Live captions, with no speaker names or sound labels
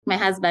my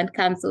husband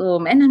comes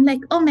home and I'm like,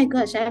 oh my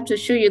gosh, I have to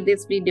show you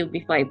this video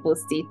before I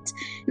post it.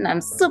 And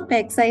I'm super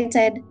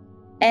excited.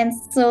 And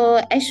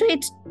so I show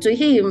it to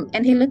him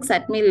and he looks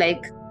at me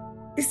like,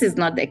 this is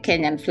not the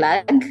Kenyan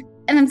flag.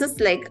 And I'm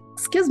just like,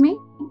 excuse me,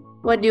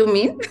 what do you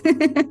mean?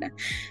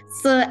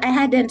 So I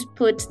hadn't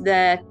put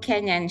the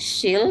Kenyan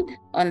shield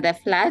on the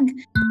flag.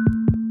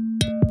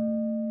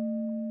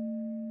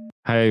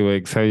 Hi,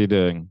 Wixx, how you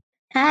doing?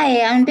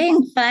 Hi, I'm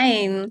doing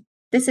fine.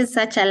 This is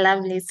such a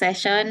lovely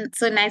session.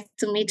 So nice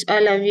to meet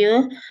all of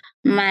you.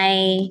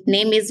 My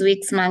name is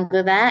Wixx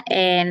Mangutha,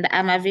 and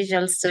I'm a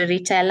visual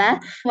storyteller.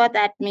 What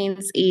that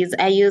means is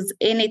I use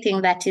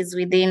anything that is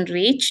within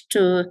reach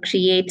to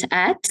create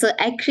art. So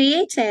I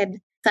created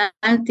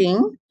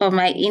something for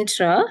my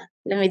intro.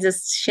 Let me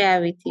just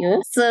share with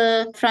you.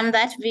 So from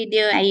that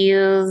video, I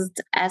used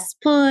a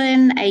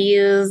spoon, I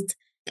used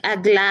a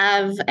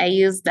glove, I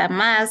used a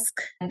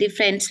mask,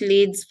 different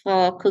lids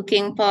for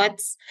cooking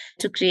pots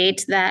to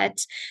create that.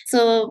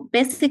 So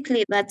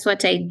basically, that's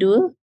what I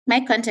do. My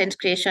content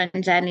creation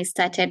journey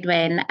started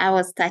when I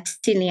was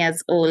 13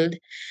 years old.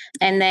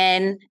 And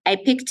then I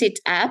picked it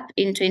up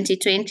in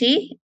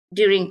 2020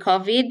 during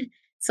COVID.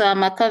 So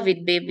I'm a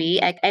COVID baby.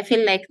 I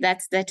feel like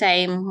that's the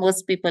time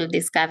most people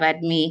discovered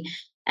me.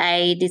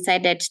 I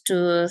decided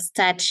to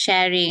start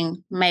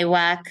sharing my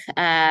work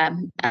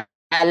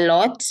a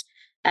lot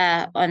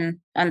on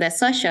the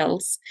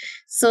socials.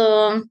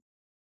 So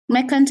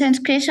my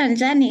content creation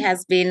journey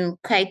has been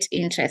quite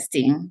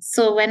interesting.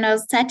 So when I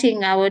was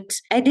starting out,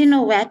 I didn't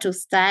know where to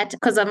start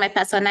because of my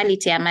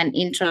personality. I'm an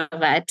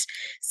introvert.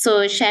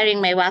 So sharing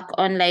my work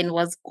online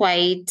was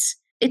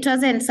it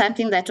wasn't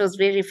something that was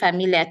very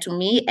familiar to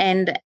me.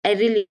 And I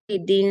really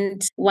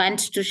didn't want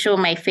to show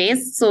my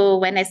face. So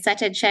when I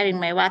started sharing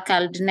my work,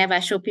 I would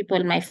never show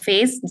people my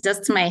face,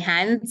 just my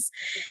hands.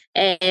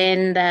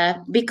 And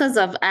because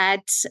of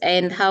art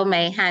and how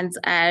my hands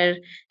are,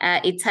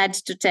 it's hard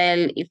to tell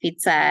if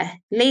it's a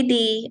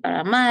lady or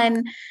a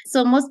man.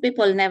 So most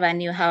people never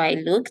knew how I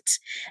looked,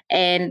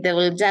 and they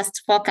will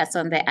just focus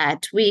on the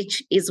art,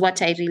 which is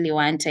what I really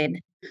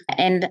wanted.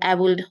 And I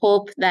would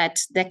hope that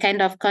the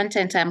kind of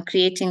content I'm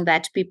creating,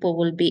 that people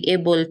will be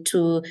able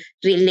to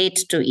relate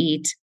to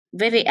it.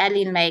 Very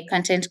early in my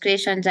content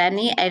creation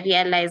journey, I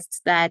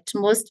realized that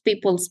most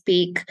people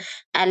speak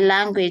a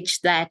language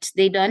that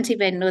they don't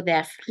even know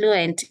they're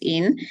fluent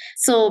in.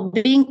 So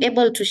being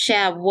able to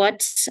share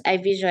what I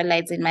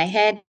visualize in my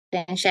head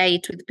and share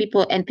it with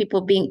people, and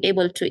people being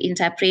able to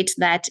interpret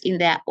that in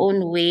their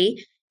own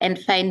way and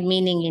find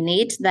meaning in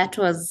it, that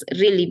was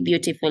really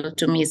beautiful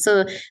to me.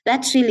 So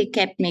that really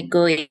kept me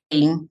going.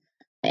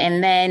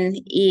 And then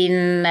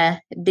in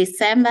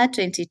December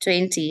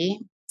 2020,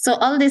 so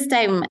all this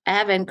time, I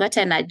haven't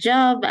gotten a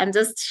job. I'm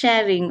just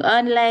sharing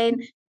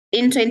online.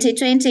 In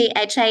 2020,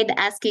 I tried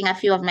asking a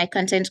few of my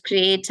content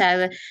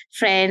creator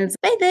friends,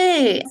 by the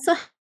way, so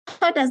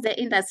how does the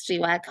industry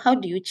work? How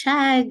do you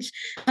charge?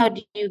 How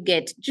do you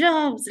get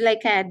jobs?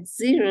 Like I had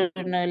zero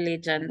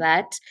knowledge on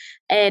that.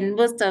 And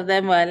most of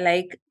them were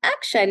like,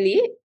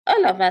 actually,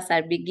 all of us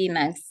are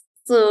beginners.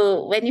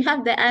 So when you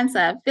have the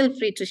answer, feel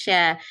free to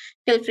share.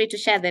 Feel free to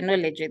share the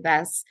knowledge with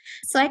us.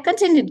 So I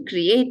continued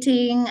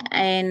creating,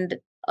 and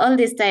all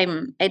this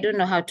time, I don't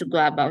know how to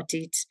go about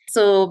it.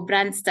 So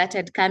brands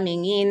started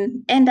coming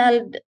in, and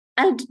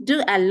I'll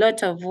do a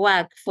lot of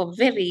work for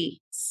very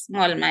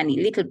small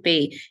money, little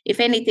pay. If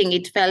anything,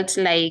 it felt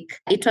like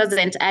it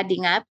wasn't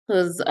adding up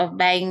because of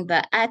buying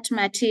the art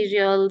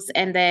materials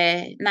and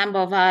the number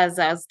of hours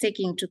I was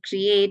taking to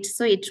create.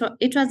 So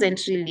it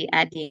wasn't really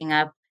adding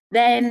up.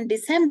 Then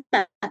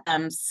December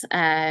comes,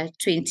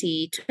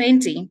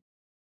 2020.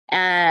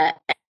 Uh,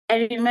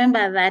 I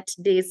remember that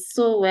day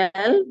so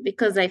well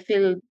because I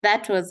feel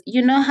that was,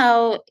 you know,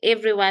 how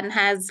everyone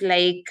has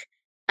like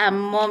a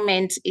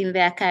moment in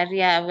their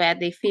career where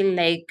they feel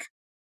like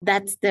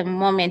that's the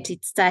moment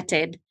it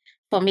started.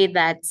 For me,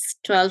 that's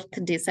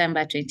 12th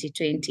December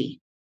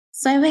 2020.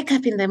 So I wake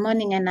up in the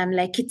morning and I'm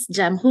like, it's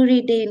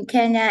Jamhuri Day in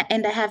Kenya,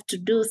 and I have to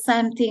do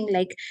something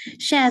like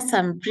share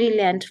some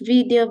brilliant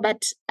video,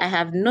 but I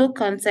have no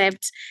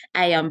concept.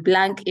 I am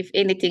blank. If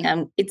anything,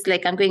 it's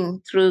like I'm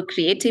going through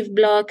creative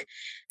block.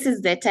 This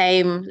is the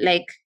time,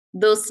 like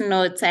those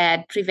notes I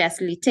had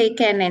previously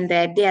taken and the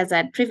ideas I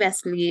had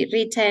previously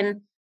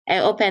written. I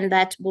opened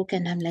that book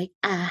and I'm like,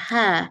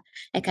 aha,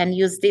 I can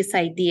use this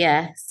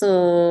idea.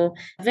 So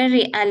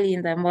very early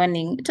in the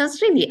morning, it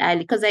was really early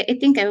because I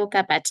think I woke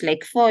up at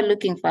like 4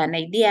 looking for an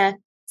idea.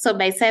 So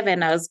by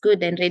 7, I was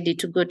good and ready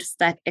to go to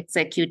start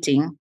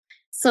executing.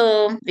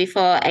 So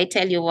before I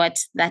tell you what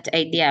that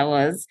idea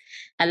was,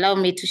 allow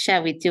me to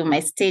share with you my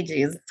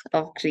stages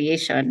of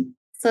creation.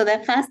 So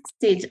the first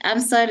stage, I'm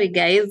sorry,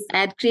 guys, I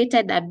had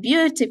created a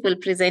beautiful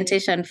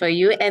presentation for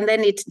you, and then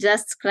it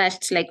just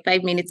crashed like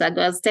 5 minutes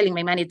ago. I was telling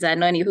my manager,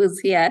 Noni, who's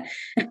here.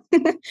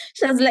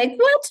 She was like,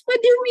 what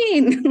do you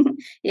mean?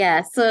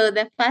 Yeah, so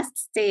the first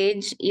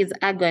stage is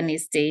agony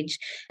stage.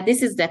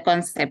 This is the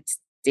concept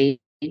stage.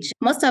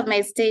 Most of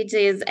my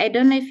stages, I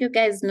don't know if you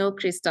guys know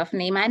Christoph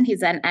Neyman.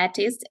 He's an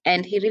artist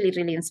and he really,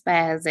 really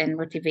inspires and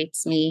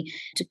motivates me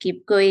to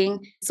keep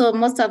going. So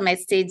most of my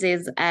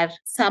stages are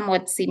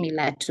somewhat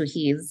similar to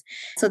his.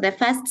 So the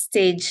first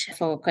stage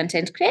for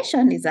content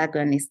creation is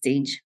agony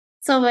stage.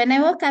 So when I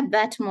woke up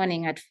that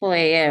morning at 4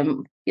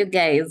 a.m., you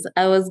guys,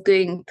 I was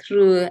going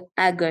through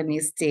agony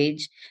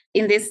stage.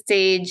 In this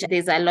stage,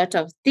 there's a lot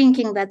of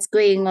thinking that's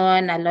going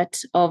on, a lot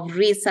of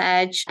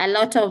research, a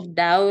lot of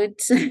doubt,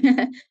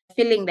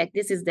 feeling like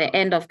this is the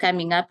end of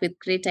coming up with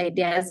great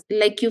ideas.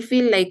 Like you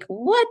feel like,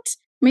 what?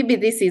 Maybe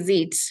this is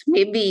it.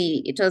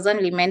 Maybe it was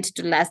only meant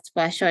to last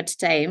for a short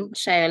time.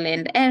 Trial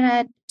and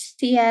error,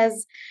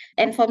 tears.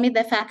 And for me,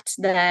 the fact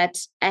that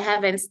I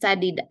haven't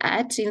studied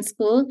art in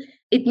school,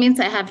 it means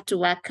I have to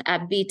work a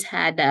bit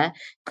harder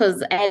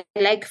because I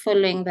like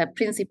following the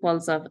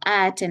principles of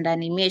art and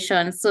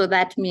animation. So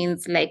that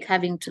means like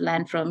having to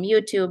learn from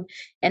YouTube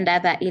and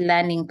other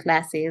e-learning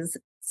classes.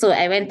 So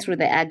I went through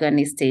the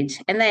agony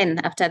stage. And then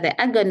after the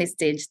agony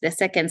stage, the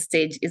second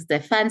stage is the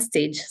fun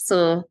stage.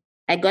 So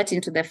I got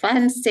into the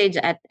fun stage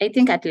I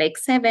think at like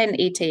 7,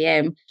 8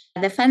 a.m.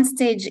 The fun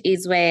stage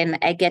is when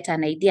I get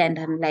an idea and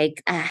I'm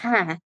like,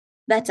 aha,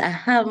 that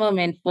aha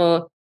moment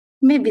for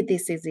maybe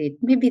this is it.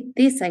 Maybe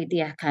this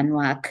idea can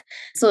work.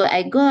 So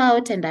I go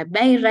out and I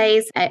buy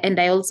rice and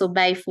I also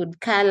buy food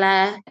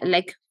color,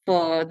 like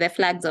for the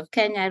flags of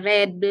Kenya,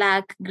 red,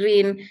 black,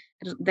 green.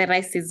 The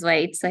rice is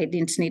white, so I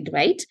didn't need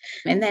white.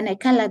 And then I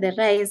color the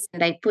rice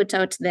and I put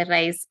out the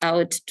rice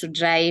out to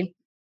dry.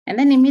 And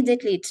then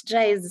immediately it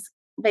dries.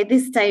 By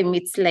this time,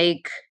 it's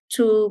like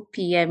 2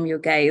 p.m., you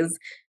guys.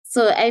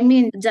 So, I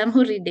mean,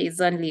 Jamhuri Day is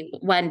only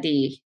one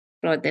day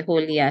throughout the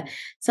whole year.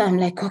 So I'm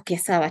like, okay,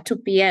 sawa, 2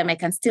 p.m. I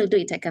can still do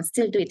it. I can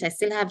still do it. I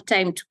still have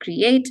time to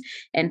create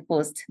and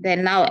post.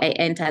 Then now I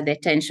enter the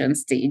tension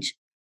stage.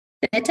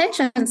 The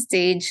tension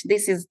stage,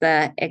 this is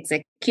the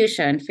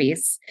execution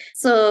phase.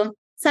 So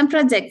some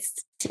projects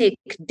take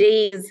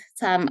days,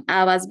 some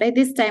hours. By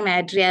this time, I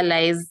had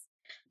realized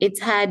it's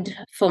hard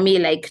for me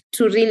like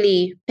to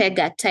really peg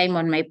a time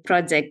on my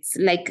projects,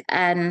 like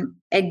an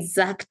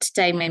exact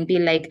time and be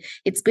like,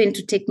 it's going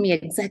to take me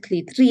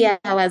exactly 3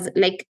 hours.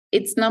 Like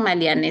it's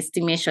normally an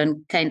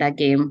estimation kind of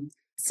game.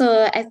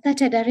 So I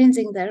started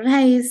arranging the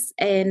rice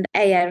and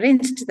I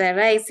arranged the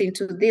rice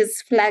into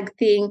this flag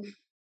thing.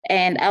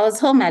 And I was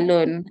home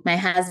alone. My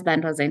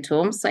husband wasn't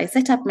home. So I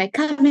set up my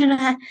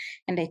camera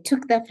and I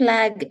took the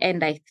flag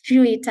and I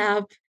threw it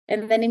up.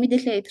 And then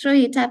immediately I throw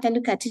it up, I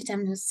look at it,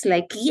 I'm just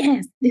like,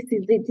 yes, this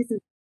is it. This is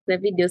the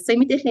video. So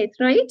immediately I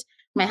throw it.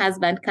 My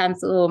husband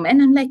comes home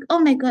and I'm like, oh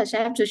my gosh,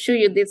 I have to show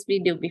you this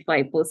video before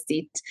I post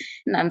it.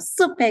 And I'm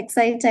super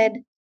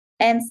excited.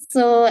 And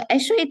so I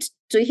show it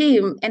to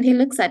him and he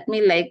looks at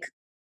me like,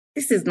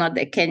 this is not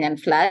the Kenyan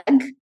flag.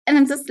 And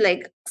I'm just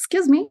like,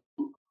 excuse me,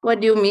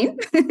 what do you mean?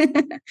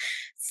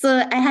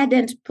 So I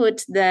hadn't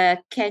put the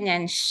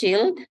Kenyan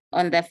shield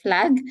on the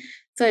flag.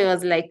 So it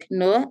was like,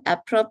 no, a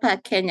proper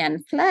Kenyan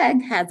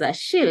flag has a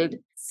shield.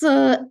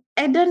 So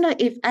I don't know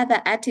if other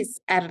artists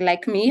are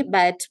like me,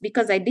 but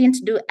because I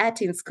didn't do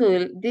art in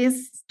school,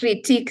 this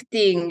critique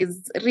thing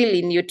is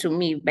really new to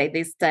me by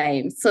this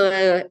time.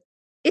 So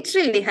it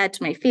really hurt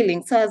my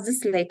feelings. So I was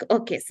just like,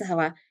 okay,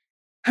 Sawa.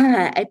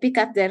 I pick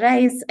up the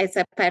rice, I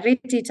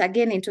separate it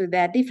again into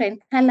their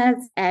different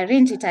colors, I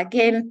arrange it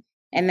again,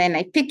 and then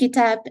I pick it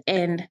up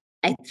and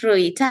I throw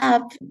it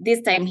up.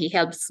 This time he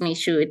helps me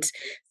shoot.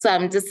 So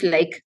I'm just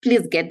like,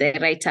 please get the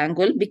right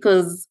angle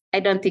because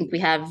I don't think we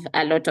have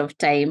a lot of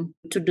time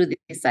to do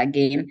this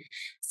again.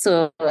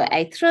 So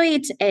I throw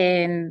it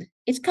and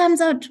it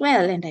comes out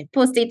well and I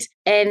post it.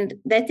 And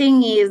the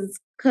thing is,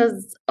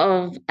 because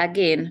of,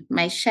 again,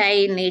 my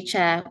shy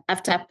nature,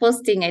 after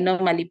posting, I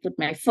normally put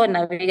my phone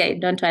away. I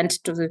don't want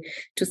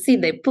to see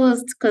the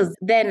post because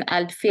then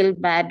I'll feel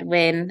bad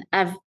when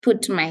I've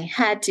put my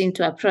heart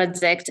into a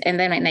project and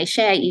then when I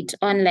share it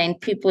online,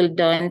 people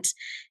don't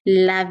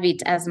love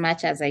it as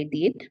much as I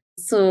did.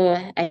 So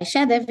I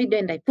share the video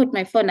and I put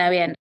my phone away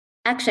and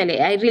actually,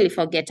 I really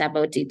forget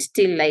about it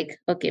till like,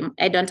 okay,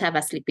 I don't have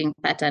a sleeping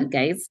pattern,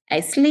 guys. I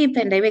sleep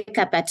and I wake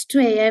up at 2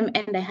 a.m.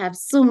 and I have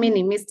so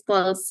many missed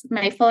calls.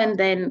 My phone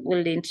then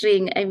wouldn't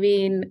ring, I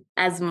mean,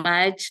 as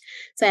much.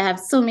 So I have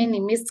so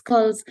many missed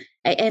calls.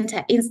 I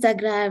enter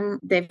Instagram,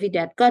 the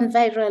video had gone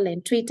viral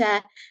and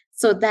Twitter.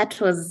 So that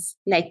was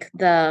like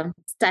the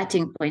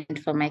starting point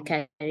for my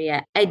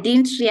career. I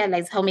didn't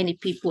realize how many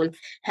people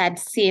had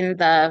seen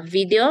the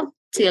video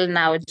till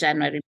now,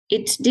 January.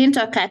 It didn't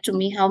occur to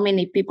me how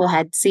many people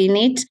had seen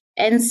it.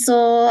 And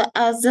so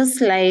I was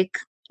just like,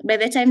 by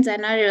the time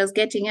January was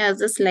getting here, I was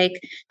just like,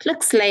 it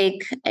looks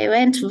like I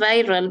went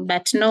viral,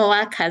 but no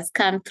work has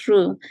come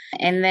through.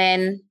 And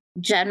then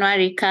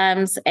January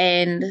comes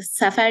and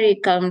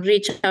Safaricom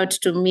reached out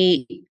to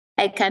me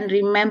I can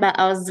remember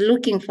I was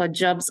looking for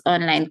jobs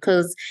online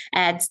because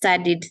I had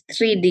studied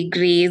 3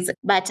 degrees,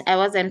 but I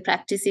wasn't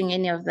practicing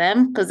any of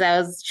them because I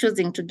was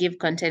choosing to give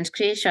content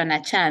creation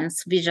a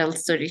chance, visual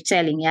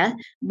storytelling, yeah.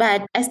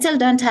 But I still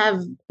don't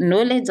have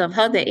knowledge of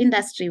how the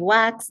industry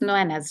works. No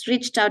one has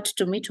reached out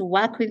to me to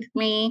work with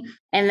me.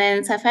 And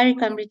then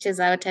Safaricom reaches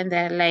out and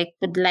they're like,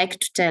 would like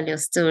to tell your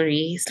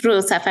story.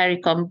 Through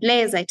Safaricom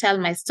Blaze, I tell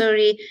my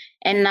story.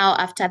 And now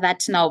after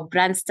that, now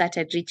brands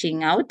started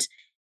reaching out.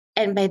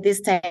 And by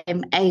this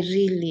time, I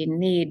really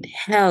need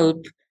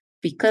help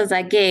because,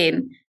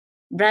 again,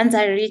 brands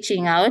are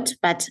reaching out,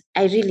 but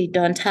I really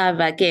don't have,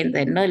 again,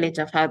 the knowledge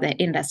of how the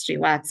industry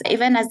works.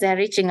 Even as they're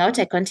reaching out,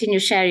 I continue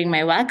sharing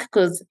my work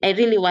because I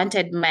really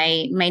wanted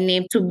my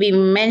name to be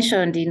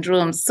mentioned in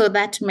rooms. So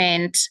that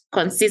meant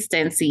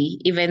consistency,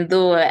 even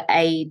though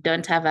I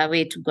don't have a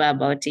way to go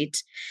about it.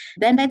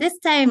 Then by this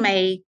time,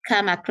 I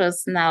come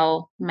across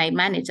now my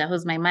manager,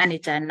 who's my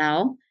manager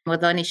now.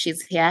 Modoni,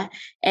 she's here,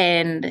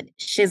 and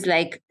she's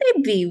like,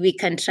 maybe we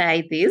can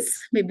try this.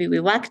 Maybe we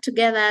work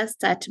together,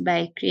 start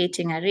by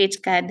creating a rate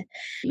card.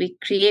 We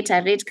create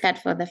a rate card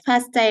for the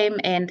first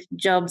time, and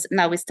jobs,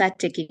 now we start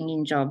taking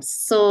in jobs.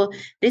 So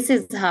this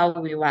is how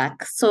we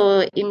work.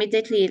 So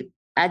immediately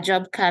a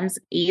job comes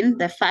in,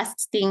 the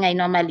first thing I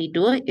normally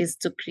do is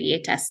to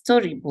create a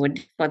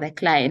storyboard for the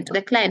client.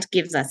 The client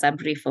gives us a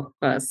brief, of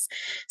course.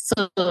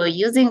 So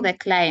using the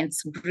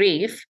client's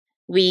brief,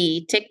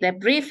 we take the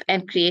brief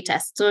and create a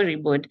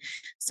storyboard.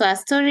 So a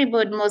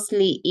storyboard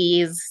mostly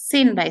is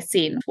scene by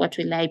scene. What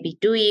will I be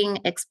doing?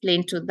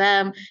 Explain to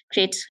them,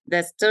 create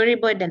the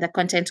storyboard and the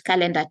content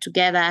calendar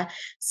together.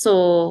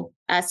 So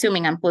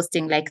assuming I'm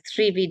posting like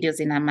 3 videos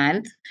in a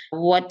month,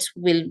 what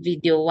will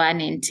video 1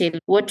 entail?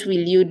 What will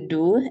you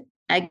do?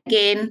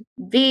 Again,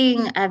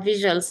 being a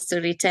visual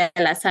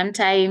storyteller,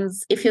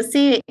 sometimes if you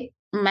see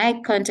my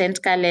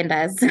content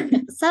calendars,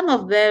 some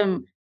of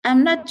them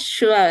I'm not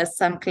sure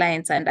some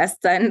clients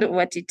understand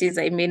what it is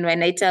I mean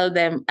when I tell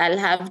them I'll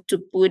have to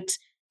put,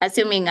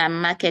 assuming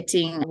I'm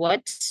marketing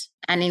what?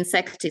 An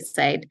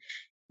insecticide.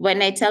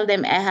 When I tell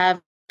them I have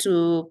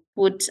to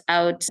put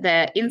out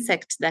the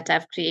insect that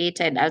I've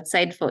created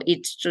outside for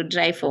it to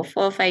dry for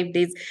 4 or 5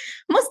 days,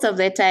 most of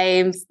the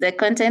times the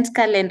content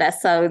calendar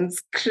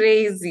sounds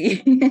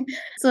crazy.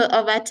 So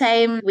over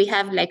time, we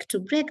have like to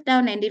break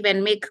down and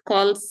even make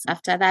calls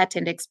after that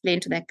and explain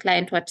to the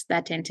client what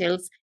that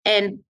entails.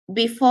 And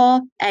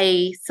before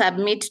I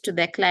submit to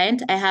the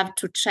client, I have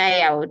to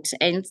try out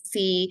and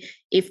see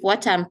if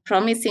what I'm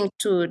promising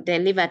to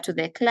deliver to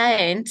the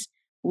client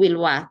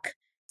will work.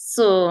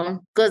 So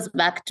goes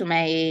back to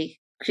my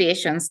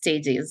creation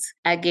stages.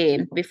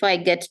 Again, before I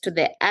get to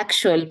the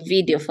actual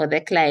video for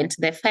the client,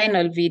 the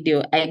final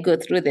video, I go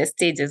through the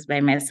stages by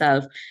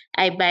myself.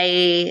 I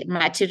buy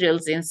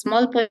materials in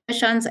small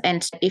portions,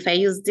 and if I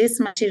use this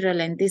material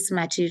and this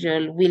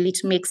material, will it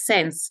make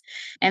sense?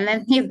 And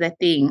then here's the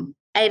thing.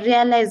 I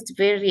realized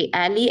very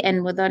early,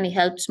 and Modoni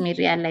helped me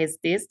realize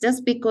this,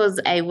 just because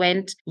I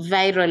went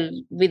viral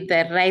with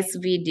the rice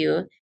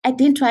video, I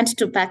didn't want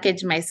to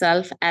package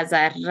myself as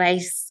a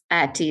rice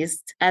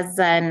artist. As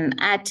an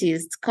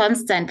artist,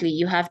 constantly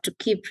you have to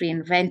keep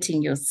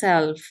reinventing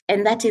yourself.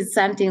 And that is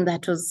something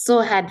that was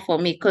so hard for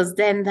me, because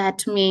then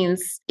that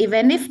means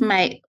even if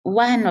my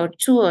 1 or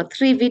 2 or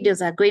 3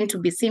 videos are going to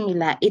be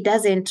similar, it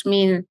doesn't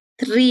mean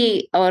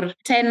 3 or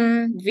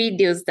 10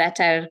 videos that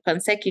are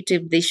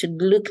consecutive, they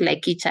should look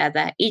like each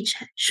other. Each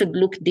should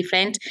look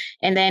different.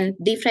 And then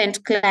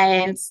different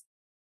clients,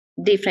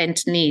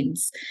 different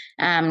needs.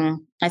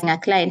 As a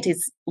client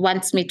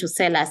wants me to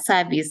sell a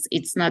service,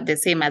 it's not the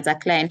same as a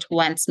client who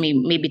wants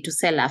me maybe to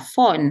sell a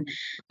phone.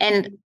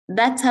 And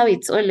that's how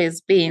it's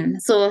always been.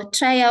 So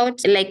try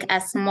out like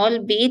a small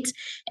bit,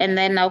 and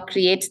then I'll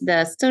create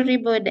the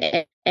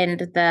storyboard and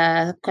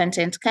the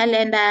content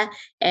calendar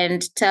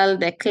and tell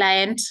the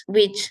client,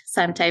 which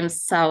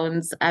sometimes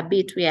sounds a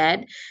bit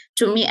weird.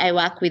 To me, I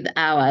work with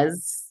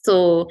hours.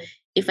 So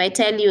if I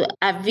tell you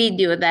a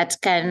video that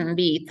can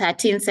be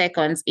 13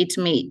 seconds, it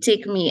may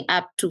take me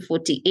up to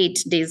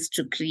 48 days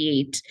to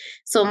create.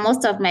 So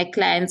most of my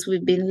clients,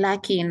 we've been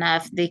lucky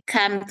enough, they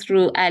come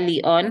through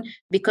early on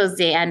because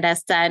they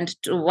understand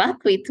to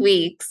work with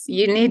Wixx.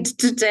 You need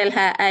to tell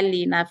her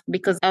early enough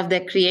because of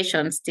the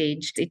creation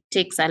stage. It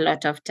takes a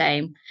lot of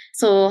time.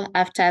 So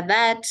after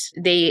that,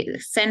 they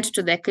send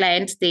to the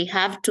client, they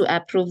have to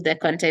approve the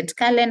content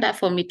calendar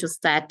for me to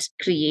start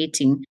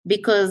creating.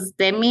 Because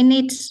the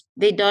minute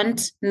they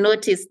don't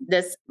notice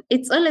this,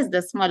 it's always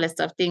the smallest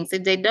of things.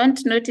 If they don't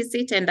notice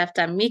it, and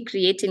after me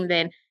creating,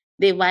 then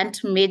they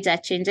want major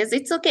changes,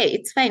 it's okay.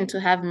 It's fine to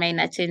have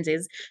minor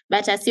changes.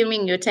 But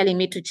assuming you're telling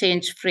me to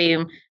change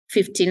frame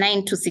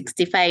 59 to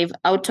 65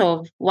 out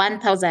of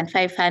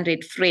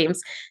 1,500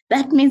 frames,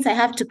 that means I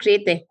have to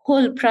create the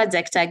whole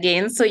project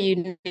again. So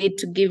you need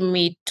to give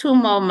me 2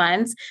 more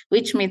months,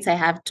 which means I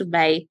have to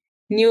buy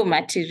new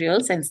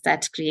materials and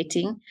start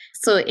creating.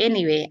 So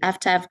anyway,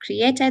 after I've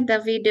created the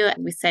video,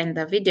 we send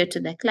the video to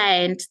the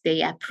client,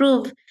 they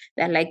approve.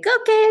 They're like,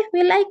 okay,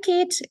 we like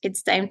it.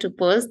 It's time to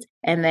post.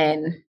 And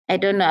then I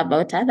don't know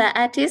about other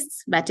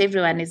artists, but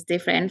everyone is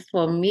different.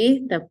 For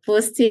me, the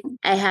posting,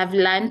 I have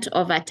learned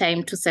over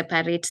time to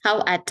separate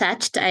how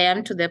attached I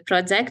am to the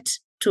project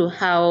to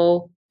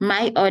how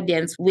my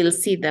audience will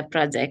see the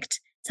project.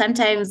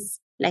 Sometimes,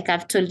 like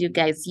I've told you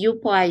guys, you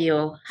pour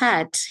your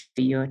heart,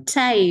 your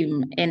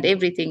time, and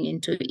everything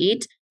into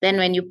it. Then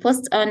when you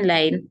post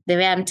online, the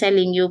way I'm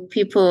telling you,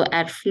 people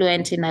are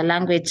fluent in a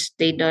language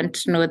they don't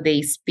know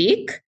they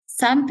speak.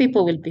 Some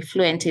people will be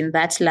fluent in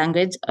that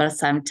language, or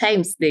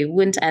sometimes they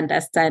won't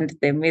understand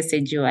the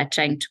message you are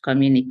trying to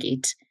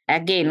communicate.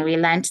 Again, we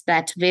learned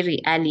that very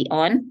early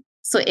on.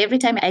 So every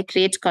time I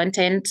create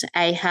content,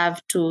 I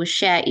have to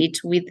share it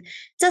with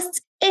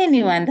just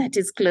anyone that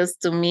is close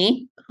to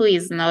me who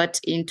is not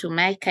into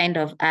my kind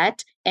of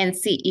art and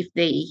see if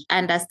they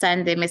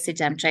understand the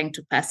message I'm trying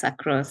to pass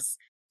across.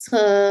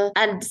 So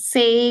I'd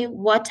say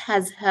what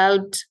has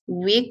helped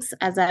Wixx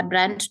as a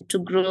brand to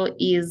grow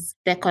is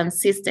the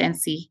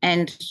consistency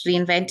and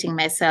reinventing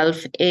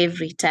myself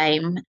every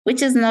time,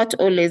 which is not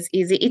always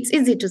easy. It's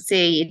easy to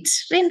say it,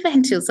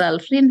 reinvent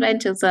yourself.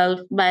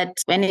 But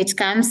when it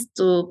comes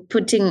to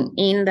putting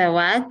in the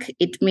work,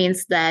 it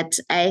means that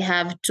I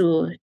have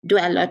to do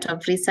a lot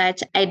of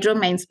research. I draw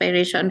my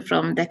inspiration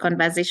from the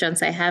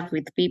conversations I have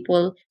with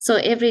people. So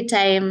every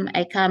time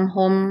I come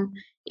home,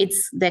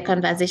 it's the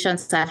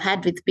conversations I've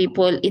had with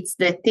people. It's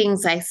the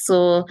things I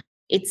saw.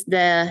 It's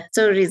the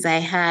stories I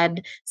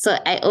had. So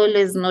I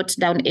always note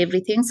down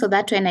everything so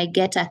that when I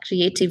get a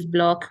creative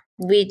block,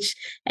 which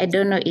I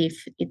don't know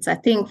if it's a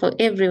thing for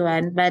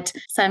everyone, but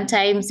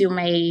sometimes you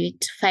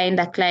might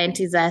find a client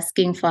is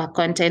asking for a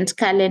content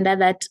calendar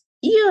that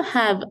you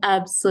have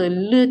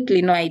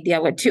absolutely no idea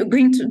what you're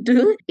going to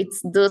do.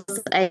 It's those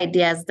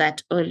ideas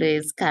that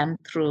always come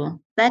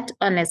through. That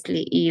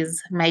honestly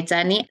is my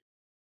journey.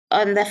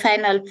 On the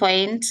final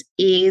point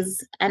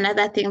is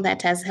another thing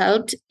that has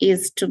helped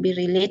is to be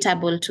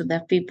relatable to the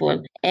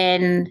people.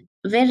 And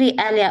very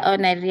earlier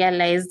on, I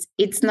realized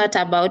it's not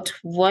about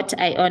what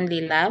I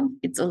only love,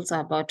 it's also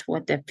about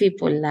what the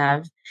people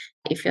love.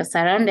 If you're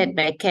surrounded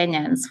by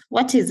Kenyans,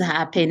 what is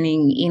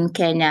happening in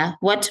Kenya?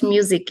 What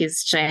music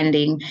is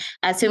trending?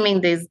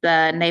 Assuming there's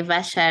the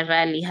Naivasha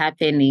rally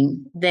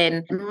happening,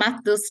 then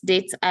mark those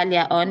dates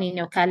earlier on in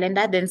your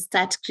calendar, then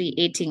start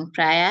creating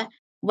prior.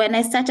 When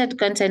I started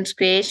content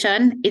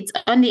creation, it's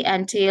only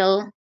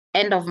until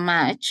end of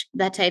March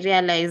that I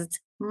realized,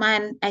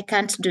 man, I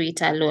can't do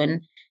it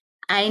alone.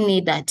 I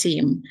need a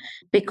team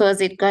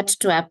because it got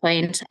to a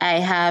point I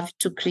have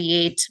to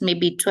create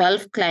maybe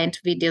 12 client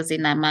videos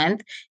in a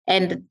month.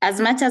 And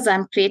as much as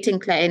I'm creating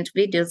client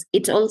videos,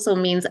 it also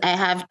means I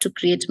have to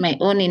create my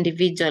own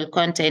individual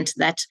content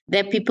that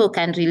the people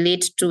can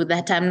relate to,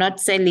 that I'm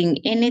not selling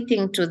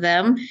anything to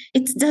them.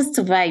 It's just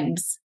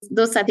vibes.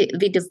 Those are the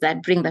videos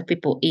that bring the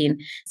people in.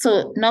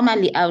 So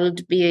normally I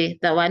would be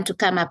the one to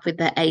come up with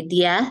the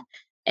idea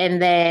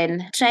and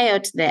then try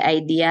out the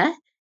idea,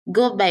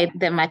 go buy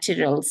the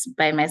materials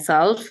by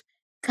myself,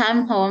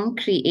 come home,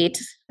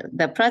 create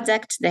the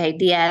project, the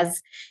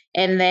ideas.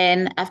 And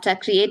then after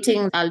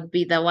creating, I'll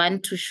be the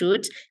one to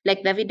shoot.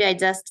 Like the video I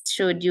just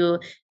showed you,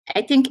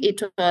 I think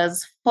it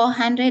was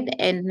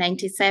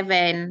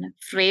 497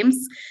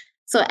 frames.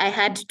 So I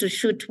had to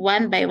shoot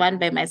one by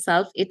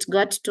myself. It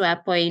got to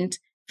a point,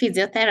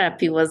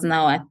 physiotherapy was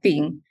now a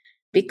thing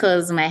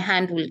because my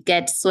hand will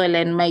get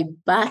swollen, my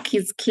back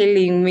is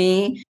killing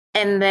me.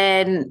 And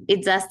then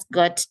it just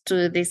got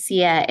to this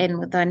year, and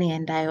Muthoni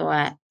and I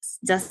were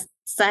just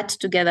sat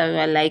together. We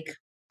were like,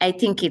 I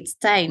think it's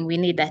time. We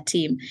need a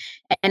team.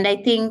 And I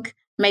think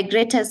my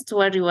greatest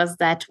worry was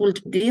that will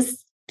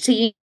this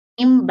team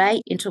buy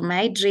into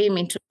my dream,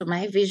 into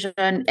my vision,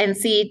 and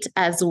see it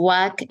as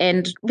work?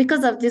 And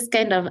because of this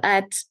kind of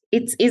art,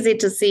 it's easy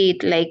to see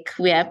it like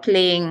we are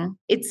playing.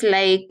 It's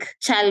like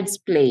child's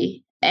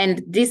play.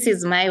 And this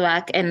is my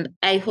work, and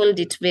I hold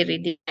it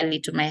very dearly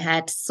to my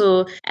heart.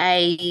 So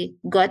I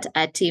got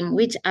a team,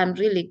 which I'm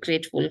really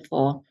grateful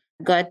for.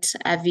 Got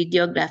a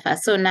videographer.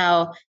 So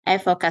now I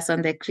focus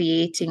on the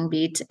creating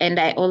bit, and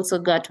I also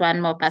got one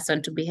more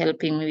person to be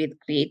helping me with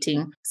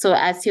creating. So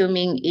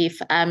assuming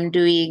if I'm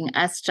doing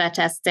a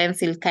strata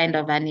stencil kind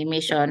of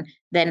animation,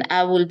 then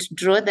I would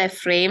draw the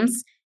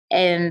frames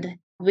and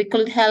we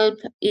could help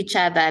each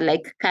other,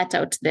 like cut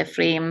out the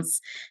frames.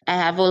 I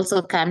have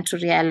also come to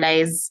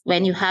realize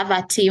when you have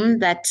a team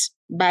that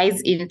buys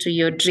into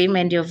your dream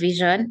and your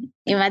vision,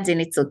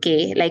 imagine it's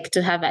okay, like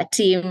to have a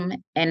team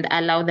and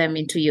allow them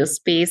into your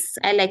space.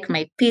 I like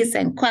my peace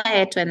and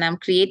quiet when I'm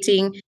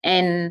creating.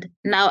 And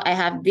now I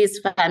have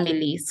this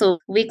family. So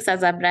Wixx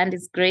as a brand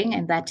is growing,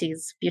 and that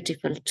is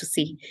beautiful to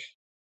see.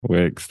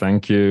 Wixx,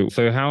 thank you.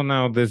 So how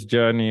now this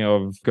journey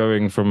of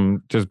going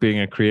from just being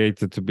a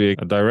creator to being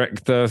a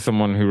director,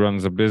 someone who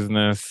runs a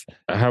business,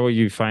 how are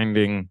you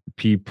finding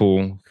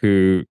people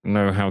who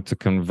know how to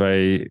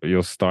convey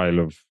your style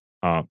of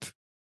art?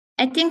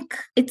 I think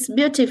it's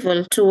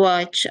beautiful to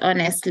watch,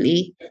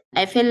 honestly.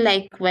 I feel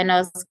like when I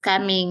was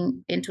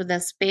coming into the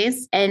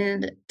space,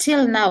 and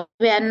till now,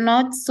 we are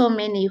not so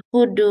many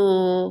who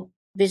do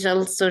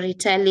visual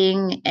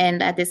storytelling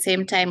and at the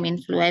same time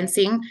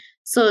influencing.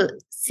 So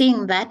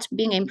seeing that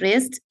being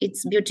embraced,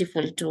 it's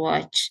beautiful to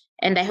watch.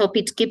 And I hope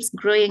it keeps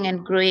growing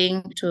and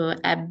growing to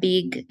a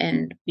big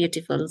and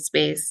beautiful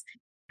space.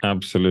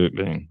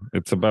 Absolutely.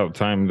 It's about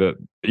time that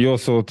your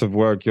sort of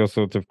work, your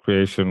sort of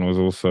creation was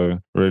also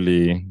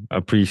really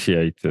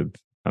appreciated.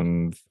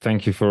 And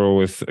thank you for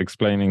always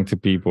explaining to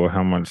people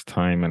how much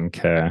time and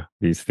care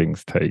these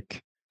things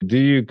take. Do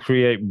you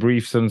create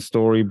briefs and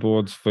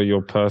storyboards for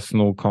your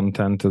personal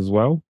content as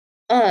well?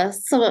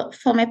 So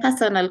for my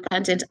personal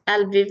content,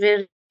 I'll be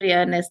very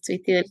honest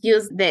with you.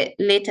 Use the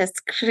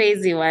latest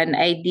crazy one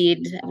I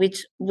did,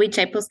 which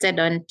I posted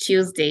on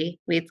Tuesday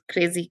with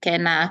Crazy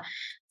Kenna.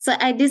 So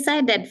I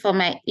decided for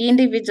my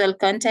individual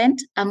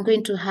content, I'm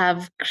going to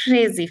have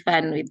crazy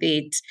fun with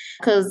it.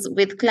 Because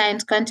with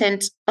client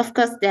content, of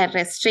course, there are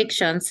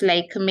restrictions,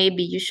 like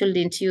maybe you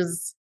shouldn't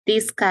use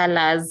these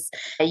colors,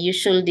 you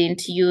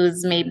shouldn't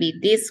use maybe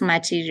this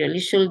material,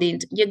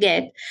 you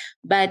get.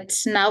 But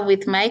now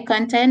with my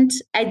content,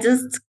 I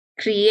just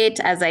create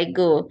as I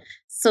go.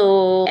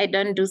 So I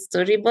don't do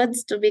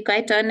storyboards, to be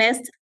quite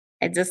honest.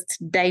 I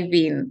just dive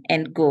in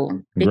and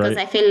go because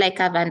I feel like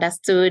I've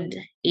understood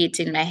it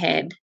in my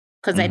head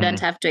because I don't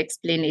have to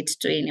explain it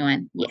to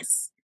anyone.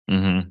 Yes.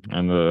 Mm-hmm.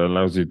 And it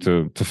allows you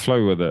to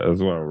flow with it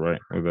as well,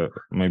 right? With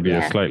maybe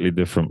a slightly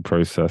different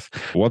process.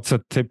 What's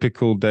a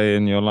typical day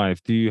in your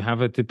life? Do you have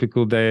a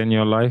typical day in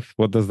your life?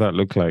 What does that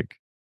look like?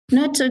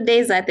 No 2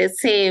 days are the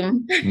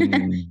same.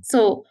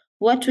 So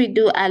what we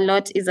do a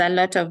lot is a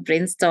lot of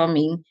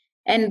brainstorming.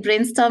 And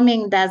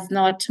brainstorming does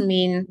not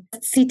mean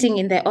sitting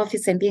in the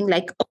office and being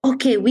like,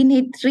 okay, we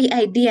need 3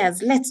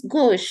 ideas. Let's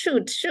go,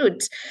 shoot.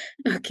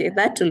 Okay,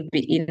 that will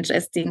be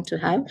interesting to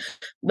have.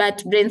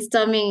 But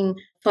brainstorming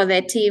for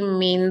the team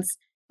means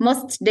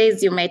most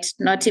days you might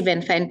not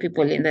even find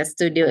people in the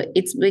studio.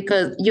 It's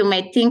because you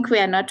might think we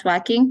are not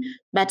working,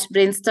 but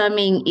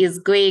brainstorming is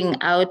going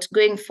out,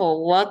 going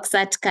for walks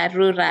at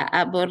Karura,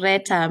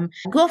 Arboretum,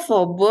 go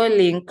for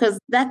bowling, because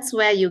that's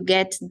where you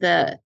get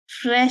the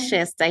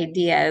freshest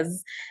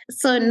ideas.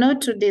 So no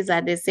 2 days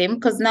are the same,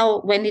 because now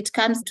when it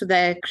comes to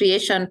the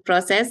creation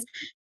process,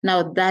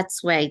 now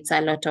that's where it's a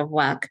lot of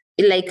work.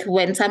 Like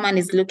when someone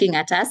is looking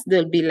at us,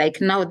 they'll be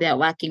like, now they're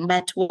working,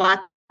 but work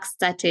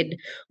started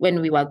when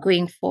we were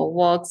going for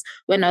walks,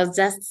 when I was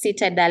just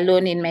seated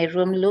alone in my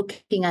room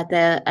looking at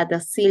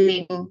the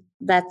ceiling.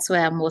 That's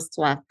where most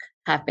work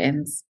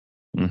happens.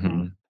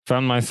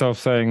 Found myself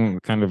saying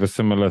kind of a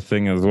similar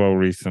thing as well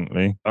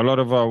recently. A lot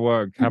of our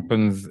work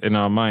happens in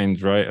our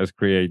minds, right, as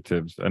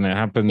creatives, and it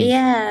happens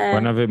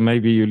whenever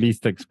maybe you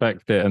least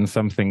expect it and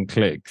something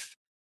clicks.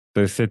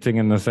 So sitting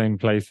in the same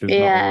place is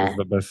not always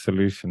the best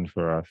solution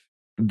for us.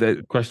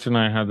 The question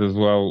I had as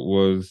well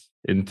was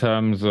in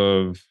terms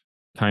of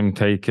time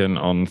taken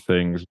on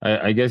things.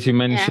 I guess you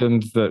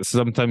mentioned that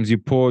sometimes you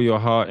pour your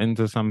heart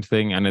into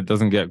something and it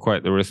doesn't get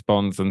quite the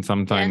response, and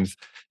sometimes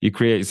you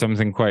create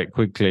something quite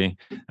quickly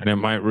and it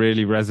might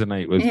really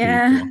resonate with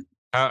people.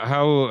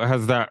 How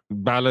has that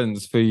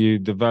balance for you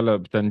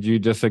developed? And you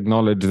just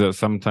acknowledge that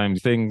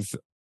sometimes things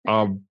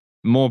are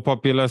more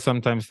popular,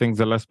 sometimes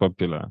things are less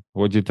popular.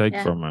 What do you take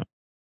from it?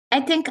 I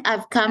think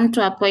I've come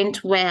to a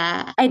point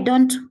where I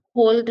don't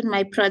hold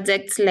my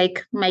projects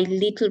like my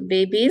little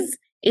babies.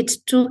 It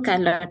took a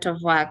lot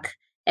of work.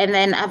 And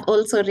then I've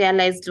also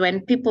realized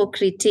when people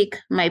critique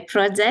my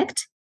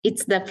project,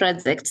 it's the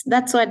project.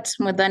 That's what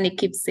Modani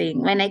keeps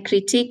saying. When I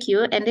critique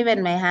you, and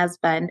even my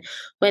husband,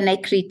 when I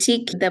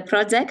critique the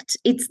project,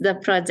 it's the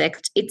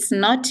project. It's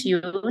not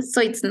you.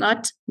 So it's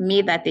not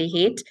me that they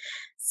hate.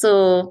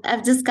 So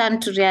I've just come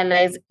to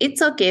realize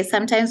it's okay.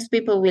 Sometimes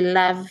people will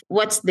love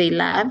what they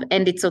love,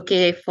 and it's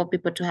okay for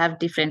people to have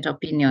different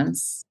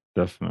opinions.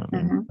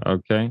 Definitely.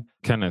 Okay.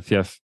 Kenneth,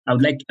 yes. I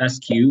would like to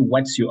ask you,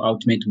 what's your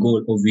ultimate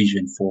goal or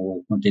vision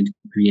for content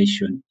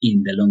creation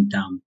in the long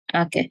term?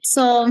 Okay.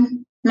 So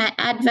my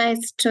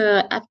advice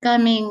to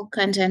upcoming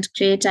content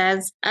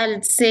creators,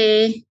 I'd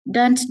say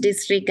don't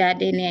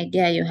disregard any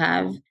idea you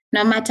have,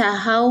 no matter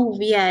how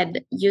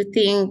weird you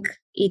think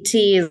it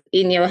is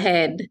in your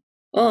head.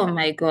 Oh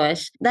my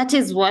gosh, that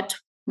is what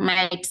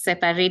might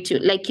separate you.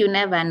 Like you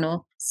never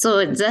know.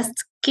 So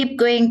just keep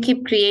going,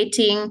 keep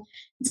creating,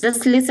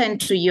 just listen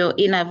to your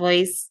inner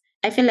voice.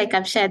 I feel like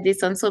I've shared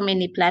this on so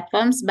many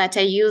platforms, but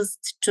I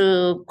used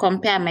to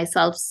compare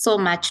myself so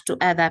much to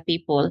other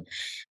people.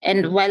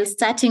 And while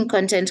starting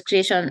content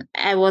creation,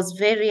 I was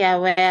very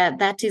aware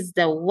that is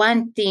the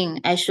one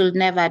thing I should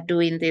never do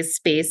in this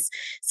space.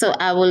 So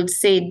I would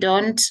say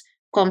don't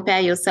compare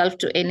yourself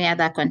to any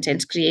other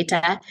content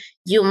creator.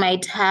 You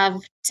might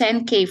have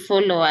 10K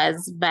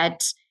followers,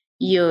 but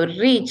your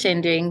reach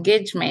and your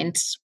engagement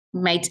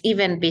might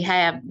even be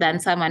higher than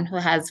someone who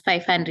has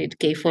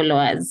 500K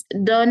followers.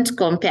 Don't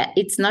compare.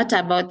 It's not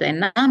about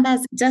the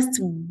numbers.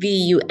 Just be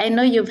you. I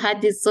know you've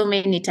heard this so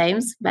many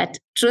times, but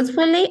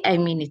truthfully, I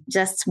mean it.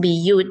 Just be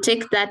you.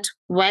 Take that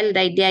wild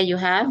idea you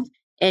have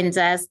and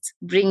just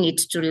bring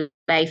it to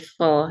life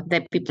for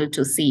the people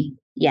to see.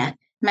 Yeah.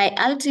 My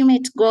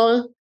ultimate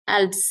goal,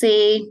 I'd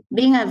say,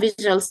 being a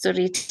visual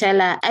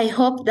storyteller, I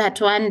hope that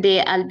one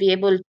day I'll be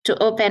able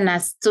to open a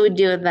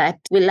studio that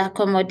will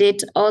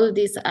accommodate all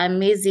these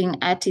amazing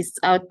artists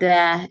out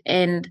there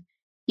and,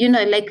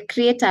 like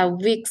create a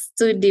Wixx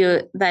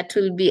studio that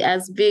will be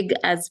as big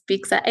as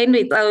Pixar. I know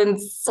it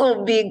sounds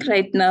so big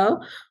right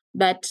now,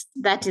 but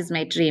that is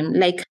my dream.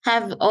 Like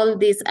have all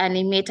these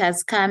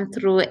animators come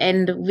through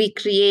and we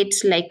create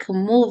like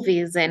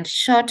movies and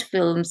short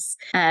films,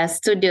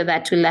 studio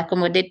that will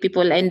accommodate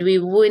people and we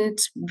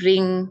won't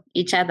bring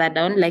each other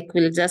down. Like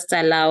we'll just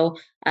allow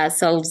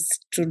ourselves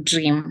to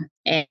dream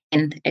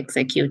and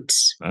execute.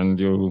 And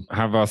you'll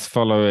have us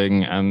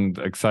following and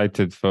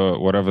excited for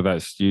whatever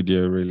that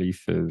studio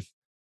releases.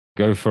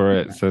 Go for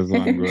it, says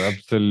Mangu.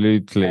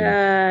 Absolutely.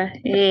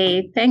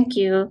 Hey, thank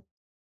you.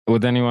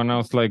 Would anyone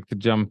else like to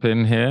jump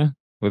in here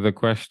with a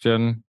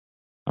question?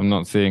 I'm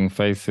not seeing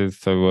faces,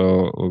 so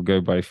we'll go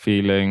by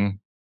feeling.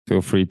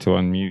 Feel free to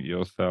unmute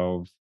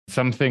yourselves.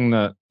 Something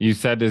that you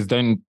said is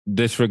don't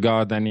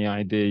disregard any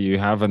idea you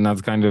have, and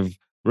that's kind of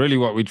really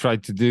what we try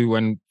to do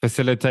when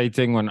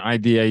facilitating, when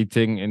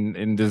ideating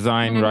in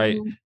design, right?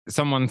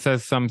 Someone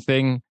says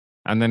something,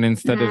 and then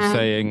instead of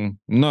saying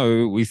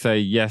no, we say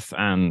yes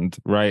and,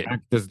 right?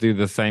 Actors do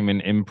the same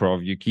in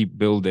improv. You keep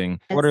building.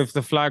 Yes. What if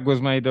the flag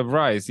was made of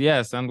rice?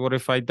 Yes. And what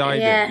if I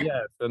dyed it?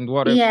 Yes. And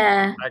what if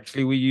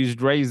actually we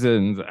used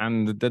raisins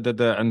and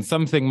and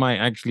something might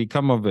actually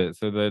come of it.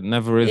 So that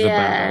never is a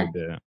bad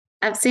idea.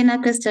 I've seen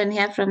a question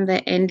here from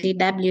the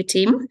NDW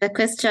team. The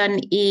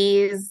question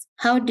is,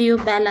 how do you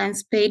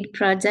balance paid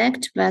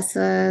project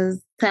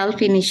versus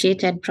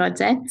self-initiated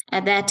projects?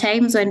 Are there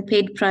times when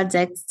paid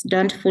projects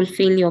don't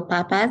fulfill your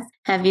purpose?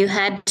 Have you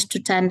had to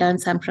turn down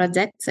some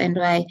projects and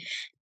why?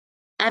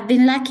 I've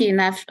been lucky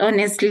enough,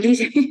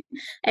 honestly.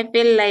 I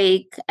feel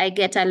like I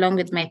get along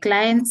with my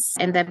clients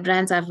and the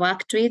brands I've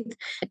worked with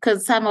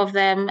because some of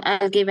them,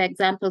 I'll give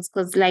examples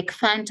because like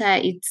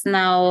Fanta, it's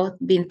now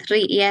been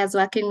 3 years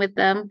working with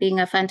them, being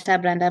a Fanta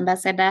brand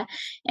ambassador.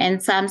 And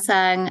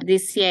Samsung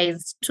this year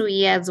is 2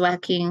 years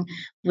working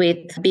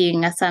with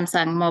being a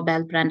Samsung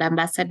mobile brand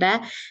ambassador.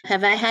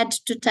 Have I had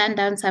to turn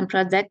down some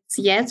projects?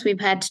 Yes, we've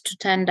had to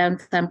turn down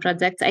some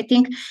projects. I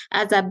think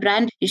as a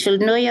brand, you should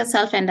know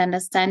yourself and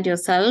understand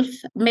yourself.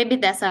 Maybe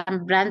there's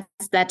some brands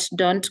that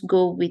don't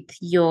go with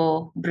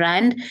your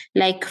brand.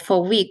 Like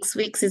for Wixx,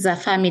 Wixx is a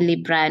family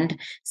brand.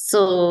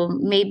 So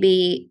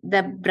maybe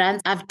the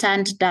brands I've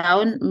turned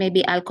down,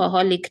 maybe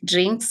alcoholic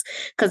drinks,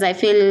 because I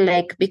feel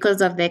like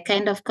because of the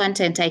kind of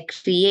content I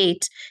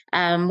create,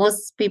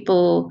 most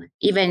people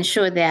even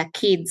show their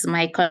kids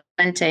my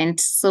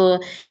content. So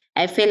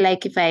I feel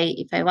like if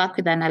I work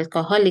with an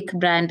alcoholic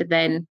brand,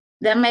 then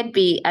there might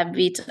be a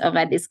bit of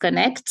a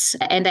disconnect.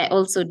 And I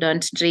also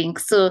don't drink.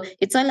 So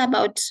it's all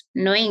about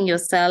knowing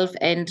yourself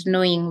and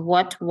knowing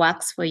what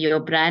works for your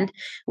brand,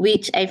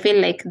 which I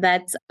feel like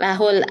that's a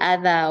whole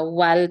other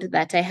world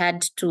that I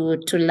had to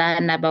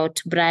learn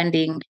about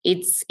branding.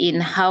 It's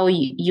in how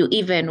you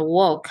even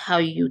walk, how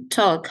you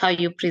talk, how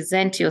you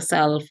present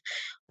yourself.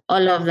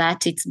 All of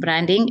that, it's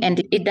branding,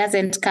 and it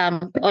doesn't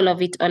come all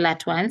of it all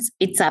at once.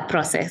 It's a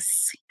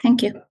process.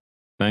 Thank you.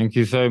 Thank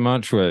you so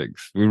much, Wixx.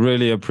 We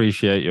really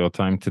appreciate your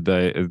time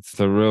today. It's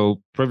a real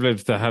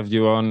privilege to have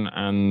you on.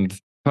 And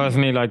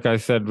personally, like I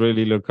said,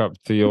 really look up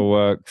to your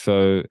work.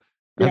 So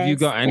have you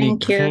got any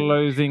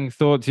closing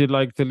thoughts you'd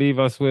like to leave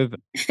us with?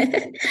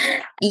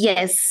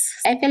 Yes.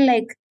 I feel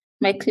like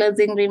my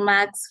closing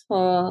remarks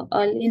for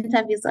all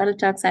interviews, all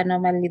talks are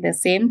normally the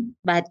same,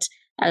 but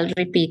I'll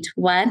repeat.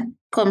 1,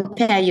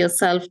 compare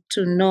yourself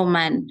to no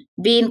man.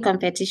 Be in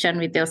competition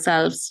with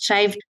yourself.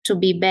 Strive to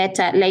be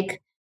better.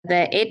 Like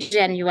the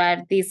Adrian you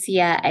are this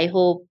year, I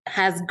hope,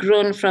 has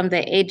grown from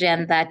the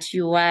Adrian that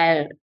you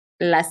were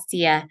last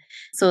year.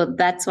 So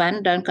that's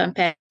 1. Don't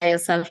compare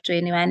yourself to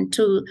anyone.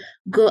 2,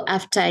 go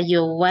after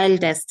your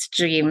wildest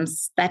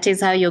dreams. That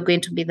is how you're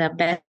going to be the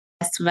best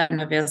version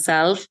of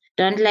yourself.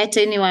 Don't let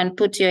anyone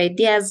put your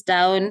ideas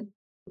down.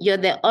 You're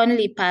the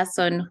only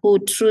person who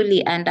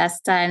truly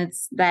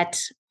understands that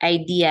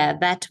idea,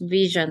 that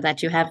vision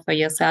that you have for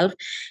yourself.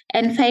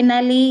 And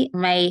finally,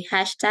 my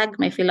hashtag,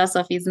 my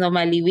philosophy is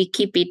normally we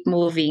keep it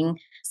moving.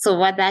 So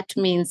what that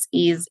means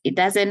is it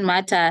doesn't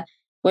matter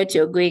what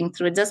you're going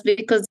through. Just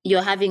because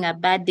you're having a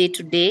bad day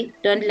today,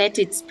 don't let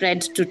it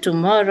spread to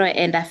tomorrow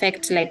and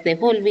affect like the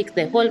whole week,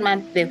 the whole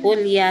month, the whole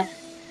year.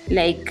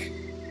 Like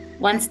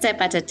one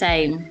step at a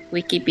time,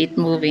 we keep it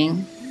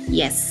moving.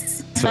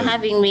 Yes. Thanks for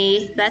having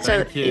me.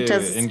 It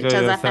was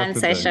a fun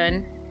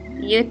session.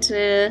 You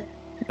too.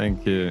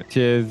 Thank you.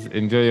 Cheers.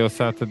 Enjoy your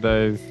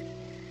Saturdays.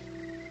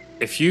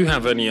 If you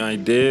have any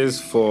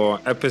ideas for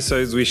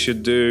episodes we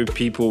should do,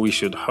 people we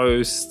should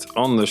host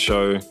on the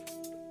show,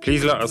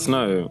 Please let us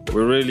know.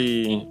 We're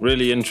really,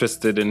 really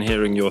interested in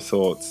hearing your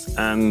thoughts.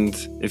 And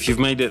if you've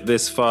made it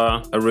this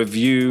far, a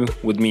review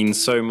would mean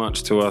so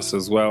much to us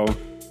as well,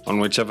 on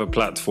whichever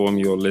platform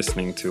you're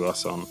listening to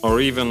us on. Or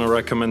even a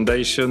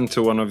recommendation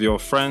to one of your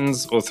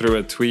friends or through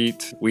a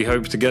tweet. We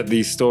hope to get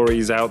these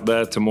stories out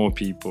there to more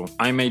people.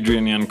 I'm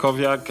Adrian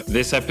Jankowiak.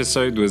 This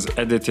episode was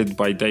edited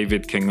by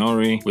David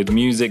Kingori with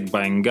music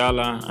by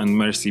Ngala and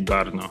Mercy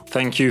Barno.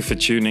 Thank you for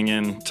tuning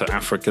in to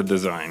Africa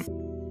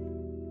Design.